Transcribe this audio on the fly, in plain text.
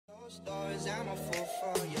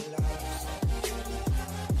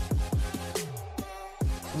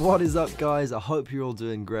What is up guys, I hope you're all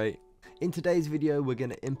doing great. In today's video we're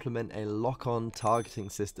going to implement a lock-on targeting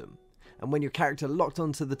system. And when your character locked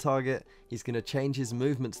onto the target, he's going to change his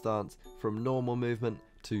movement stance from normal movement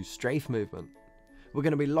to strafe movement. We're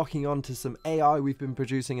going to be locking on to some AI we've been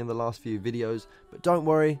producing in the last few videos, but don't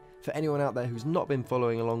worry, for anyone out there who's not been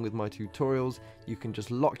following along with my tutorials, you can just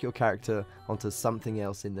lock your character onto something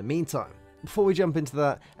else in the meantime. Before we jump into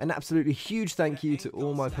that, an absolutely huge thank you to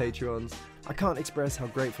all my Patreons. I can't express how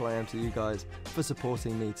grateful I am to you guys for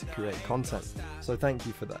supporting me to create content, so thank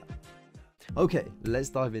you for that. Okay, let's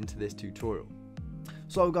dive into this tutorial.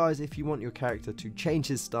 So guys, if you want your character to change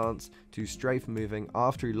his stance to strafe moving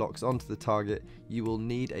after he locks onto the target, you will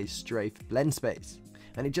need a strafe blend space.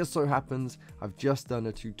 And it just so happens I've just done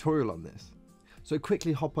a tutorial on this. So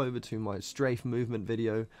quickly hop over to my strafe movement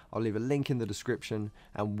video, I'll leave a link in the description,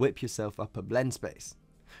 and whip yourself up a blend space.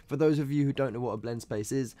 For those of you who don't know what a blend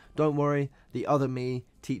space is, don't worry, the other me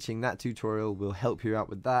teaching that tutorial will help you out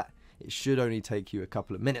with that. It should only take you a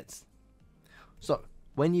couple of minutes. So,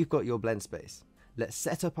 when you've got your blend space, let's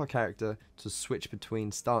set up our character to switch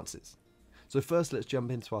between stances. So first let's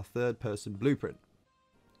jump into our third person blueprint.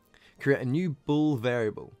 Create a new bool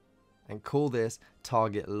variable and call this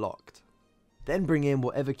target locked. Then bring in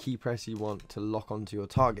whatever key press you want to lock onto your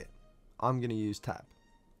target. I'm going to use tab.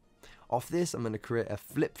 Off this I'm going to create a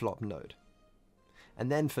flip-flop node.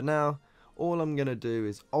 And then for now, all I'm going to do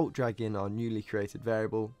is alt drag in our newly created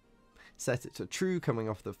variable, set it to true coming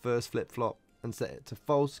off the first flip-flop, and set it to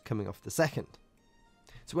false coming off the second.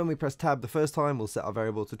 So when we press tab the first time, we'll set our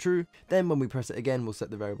variable to true, then when we press it again, we'll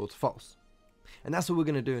set the variable to false. And that's what we're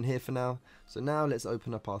going to do in here for now. So now let's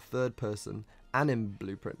open up our third person anim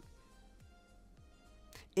blueprint.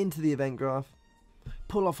 Into the event graph,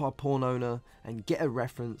 pull off our pawn owner and get a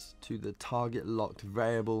reference to the target locked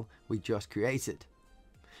variable we just created.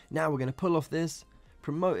 Now we're going to pull off this,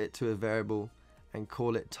 promote it to a variable and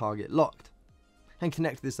call it target locked, and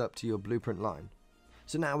connect this up to your blueprint line.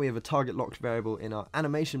 So now we have a target locked variable in our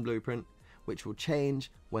animation blueprint, which will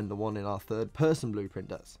change when the one in our third person blueprint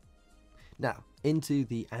does. Now into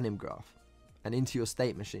the anim graph and into your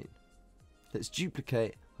state machine. Let's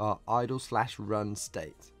duplicate our idle/run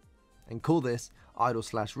state and call this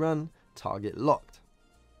idle/run target locked.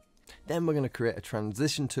 Then we're going to create a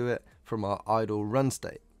transition to it from our idle run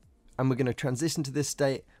state, and we're going to transition to this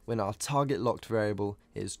state when our target locked variable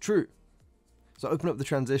is true. So open up the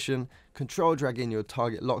transition, control drag in your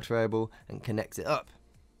target locked variable and connect it up.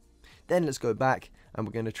 Then let's go back and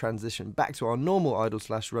we're going to transition back to our normal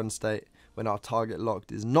idle/run state when our target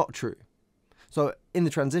locked is not true. So in the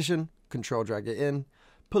transition, control drag it in,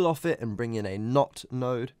 pull off it and bring in a not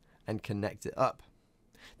node and connect it up.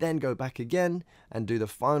 Then go back again and do the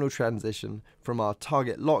final transition from our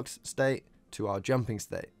target locked state to our jumping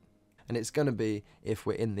state. And it's going to be if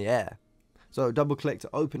we're in the air. So double click to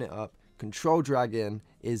open it up, control drag in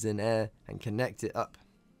is in air and connect it up.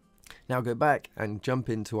 Now go back and jump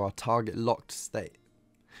into our target locked state.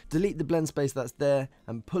 Delete the blend space that's there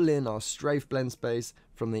and pull in our strafe blend space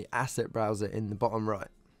from the asset browser in the bottom right.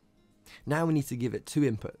 Now we need to give it two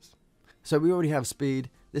inputs. So we already have speed,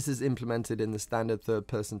 this is implemented in the standard third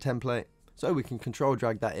person template, so we can control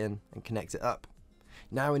drag that in and connect it up.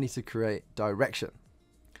 Now we need to create direction.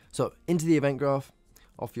 So into the event graph,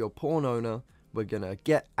 off your pawn owner, we're going to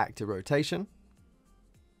get active rotation,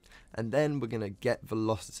 and then we're going to get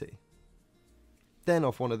velocity. Then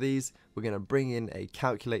off one of these, we're going to bring in a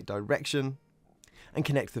calculate direction and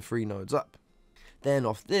connect the three nodes up. Then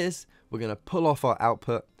off this, we're going to pull off our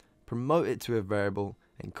output, promote it to a variable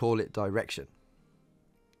and call it direction.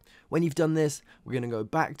 When you've done this, we're going to go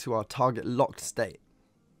back to our target locked state.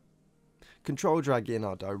 Control drag in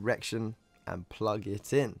our direction and plug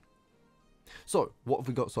it in. So what have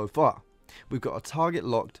we got so far? We've got a target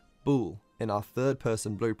locked bool in our third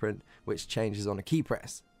person blueprint which changes on a key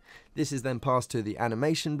press. This is then passed to the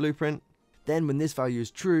animation blueprint. Then when this value is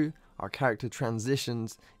true, our character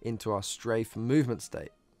transitions into our strafe movement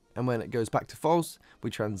state. And when it goes back to false, we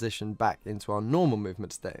transition back into our normal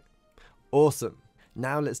movement state. Awesome!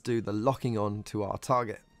 Now let's do the locking on to our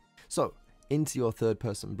target. So into your third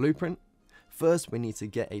person blueprint, first we need to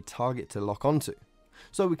get a target to lock onto.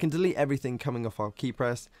 So we can delete everything coming off our key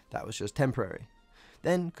press that was just temporary.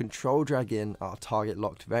 Then control drag in our target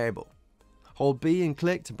locked variable. Hold B and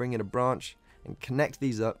click to bring in a branch and connect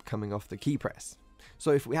these up coming off the key press.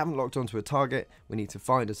 So if we haven't locked onto a target, we need to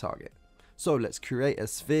find a target. So let's create a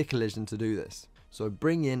sphere collision to do this. So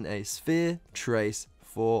bring in a sphere trace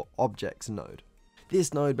for objects node.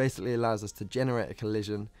 This node basically allows us to generate a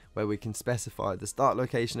collision where we can specify the start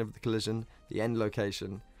location of the collision, the end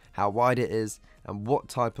location, how wide it is, and what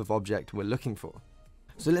type of object we're looking for.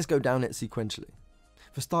 So let's go down it sequentially.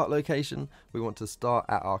 For start location, we want to start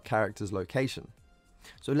at our character's location.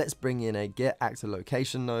 So let's bring in a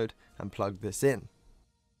getActorLocation node and plug this in.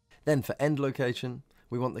 Then for end location,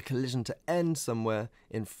 we want the collision to end somewhere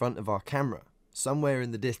in front of our camera, somewhere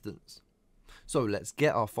in the distance. So let's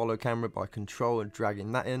get our follow camera by control and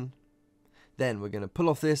dragging that in. Then we're going to pull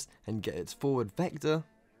off this and get its forward vector.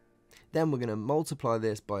 Then we're going to multiply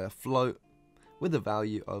this by a float with a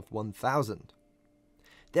value of 1000.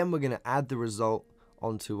 Then we're going to add the result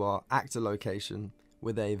onto our actor location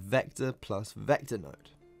with a vector plus vector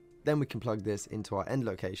node. Then we can plug this into our end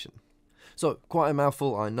location. So quite a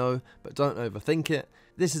mouthful, I know, but don't overthink it.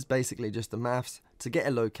 This is basically just the maths to get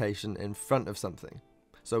a location in front of something.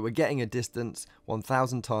 So we're getting a distance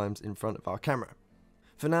 1000 times in front of our camera.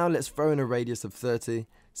 For now, let's throw in a radius of 30,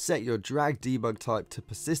 set your drag debug type to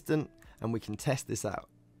persistent, and we can test this out.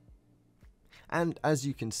 And as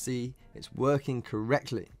you can see, it's working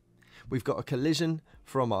correctly. We've got a collision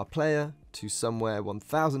from our player to somewhere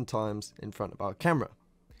 1000 times in front of our camera.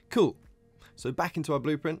 Cool. So back into our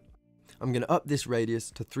blueprint, I'm going to up this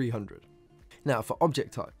radius to 300. Now for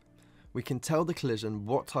object type, we can tell the collision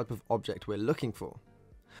what type of object we're looking for.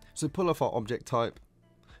 So pull off our object type,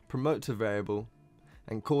 promote to variable,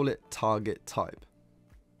 and call it target type.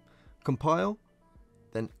 Compile,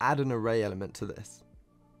 then add an array element to this.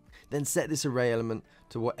 Then set this array element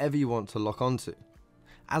to whatever you want to lock onto.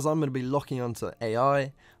 As I'm going to be locking onto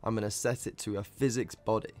AI, I'm going to set it to a physics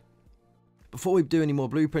body. Before we do any more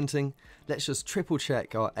blueprinting, let's just triple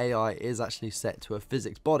check our AI is actually set to a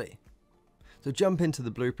physics body. So jump into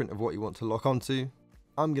the blueprint of what you want to lock onto.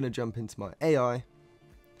 I'm going to jump into my AI.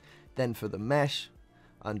 Then for the mesh,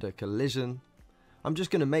 under collision, I'm just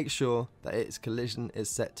going to make sure that its collision is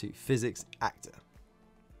set to physics actor.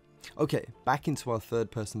 Okay, back into our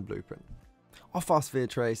third person blueprint. Off our sphere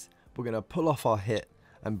trace, we're going to pull off our hit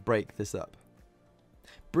and break this up.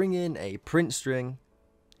 Bring in a print string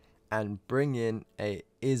and bring in a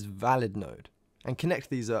isValid node and connect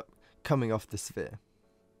these up coming off the sphere.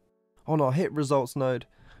 On our hit results node,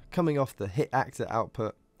 coming off the hit actor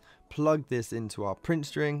output, plug this into our print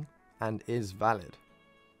string and isValid.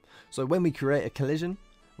 So when we create a collision,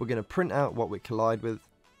 we're going to print out what we collide with,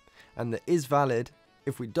 and the isValid,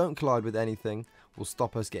 if we don't collide with anything, will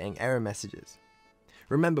stop us getting error messages.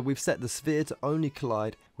 Remember, we've set the sphere to only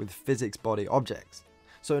collide with physics body objects.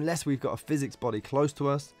 So unless we've got a physics body close to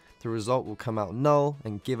us, the result will come out null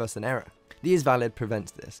and give us an error. The isValid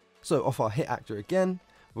prevents this. So off our hit actor again,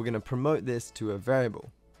 we're going to promote this to a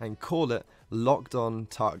variable and call it locked on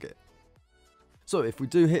target. So if we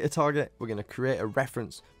do hit a target, we're going to create a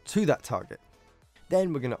reference to that target.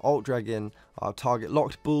 Then we're going to alt drag in our target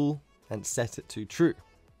locked bool and set it to true.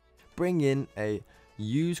 Bring in a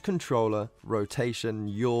use controller rotation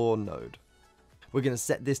yaw node. We're going to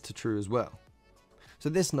set this to true as well. So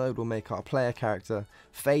this node will make our player character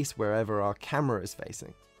face wherever our camera is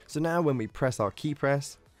facing. So now when we press our key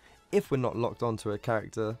press, if we're not locked onto a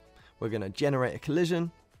character, we're going to generate a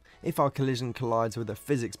collision. If our collision collides with a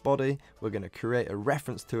physics body, we're going to create a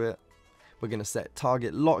reference to it. We're going to set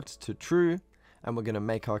target locked to true, and we're going to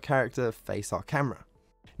make our character face our camera.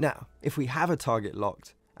 Now, if we have a target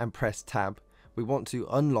locked and press tab, we want to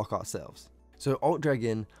unlock ourselves. So alt drag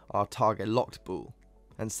in our target locked bool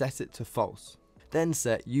and set it to false. Then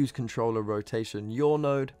set use controller rotation yaw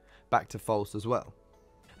node back to false as well.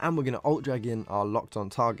 And we're going to alt drag in our locked on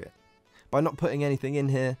target. By not putting anything in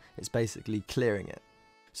here, it's basically clearing it.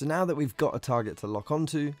 So now that we've got a target to lock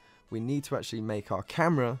onto, we need to actually make our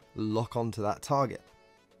camera lock onto that target.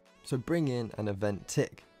 So bring in an event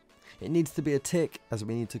tick. It needs to be a tick as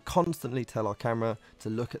we need to constantly tell our camera to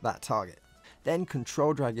look at that target. Then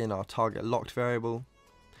control drag in our target locked variable,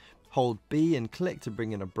 hold B and click to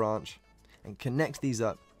bring in a branch, and connect these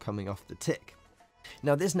up coming off the tick.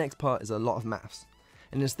 Now this next part is a lot of maths,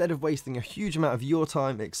 and instead of wasting a huge amount of your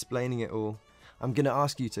time explaining it all, I'm going to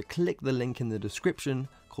ask you to click the link in the description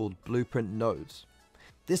called Blueprint Nodes.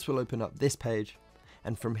 This will open up this page,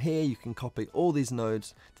 and from here you can copy all these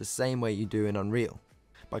nodes the same way you do in Unreal,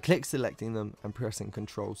 by click selecting them and pressing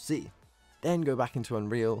Ctrl C. Then go back into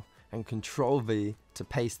Unreal and Ctrl V to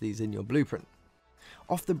paste these in your blueprint.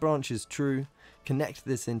 Off the branch is true, connect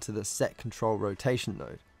this into the set control rotation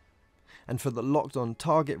node. And for the locked on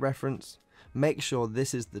target reference, make sure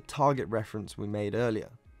this is the target reference we made earlier,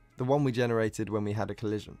 the one we generated when we had a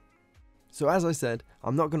collision. So as I said,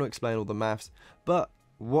 I'm not going to explain all the maths, but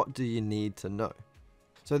what do you need to know?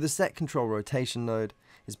 So the set control rotation node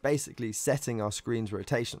is basically setting our screen's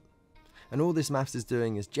rotation. And all this maths is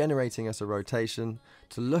doing is generating us a rotation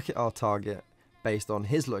to look at our target based on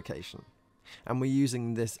his location. And we're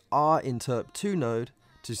using this rInterp2 node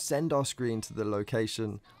to send our screen to the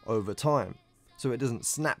location over time, so it doesn't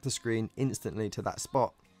snap the screen instantly to that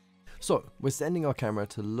spot. So we're sending our camera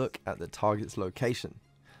to look at the target's location.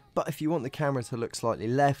 But if you want the camera to look slightly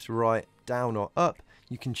left, right, down or up,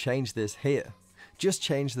 you can change this here. Just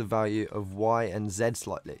change the value of Y and Z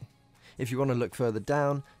slightly. If you want to look further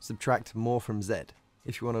down, subtract more from Z.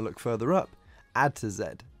 If you want to look further up, add to Z.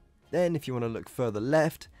 Then if you want to look further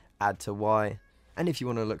left, add to Y. And if you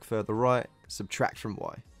want to look further right, subtract from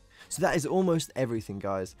Y. So that is almost everything,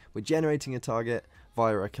 guys. We're generating a target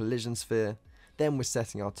via a collision sphere, then we're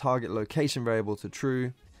setting our target location variable to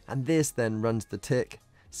true, and this then runs the tick,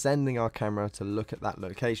 sending our camera to look at that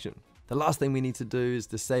location. The last thing we need to do is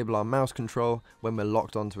disable our mouse control when we're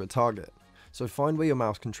locked onto a target. So find where your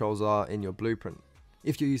mouse controls are in your blueprint.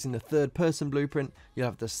 If you're using the third person blueprint, you'll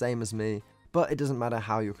have the same as me, but it doesn't matter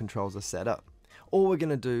how your controls are set up. All we're going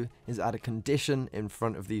to do is add a condition in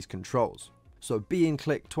front of these controls. So B and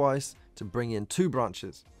click twice to bring in 2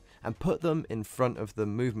 branches and put them in front of the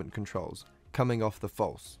movement controls coming off the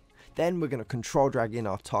false. Then we're going to control drag in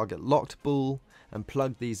our target locked bool and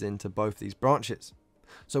plug these into both these branches.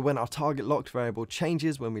 So when our target locked variable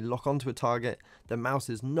changes when we lock onto a target, the mouse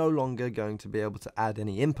is no longer going to be able to add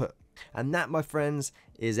any input. And that, my friends,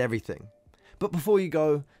 is everything. But before you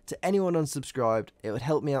go, to anyone unsubscribed, it would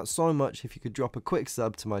help me out so much if you could drop a quick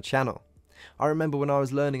sub to my channel. I remember when I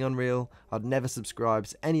was learning Unreal, I'd never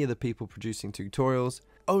subscribed to any of the people producing tutorials.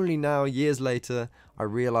 Only now, years later, I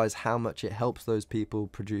realise how much it helps those people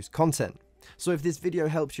produce content. So if this video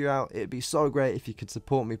helps you out, it'd be so great if you could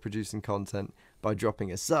support me producing content by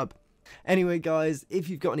dropping a sub. Anyway guys, if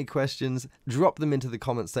you've got any questions, drop them into the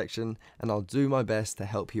comment section and I'll do my best to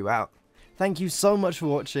help you out. Thank you so much for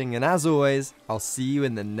watching, and as always, I'll see you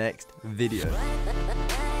in the next video.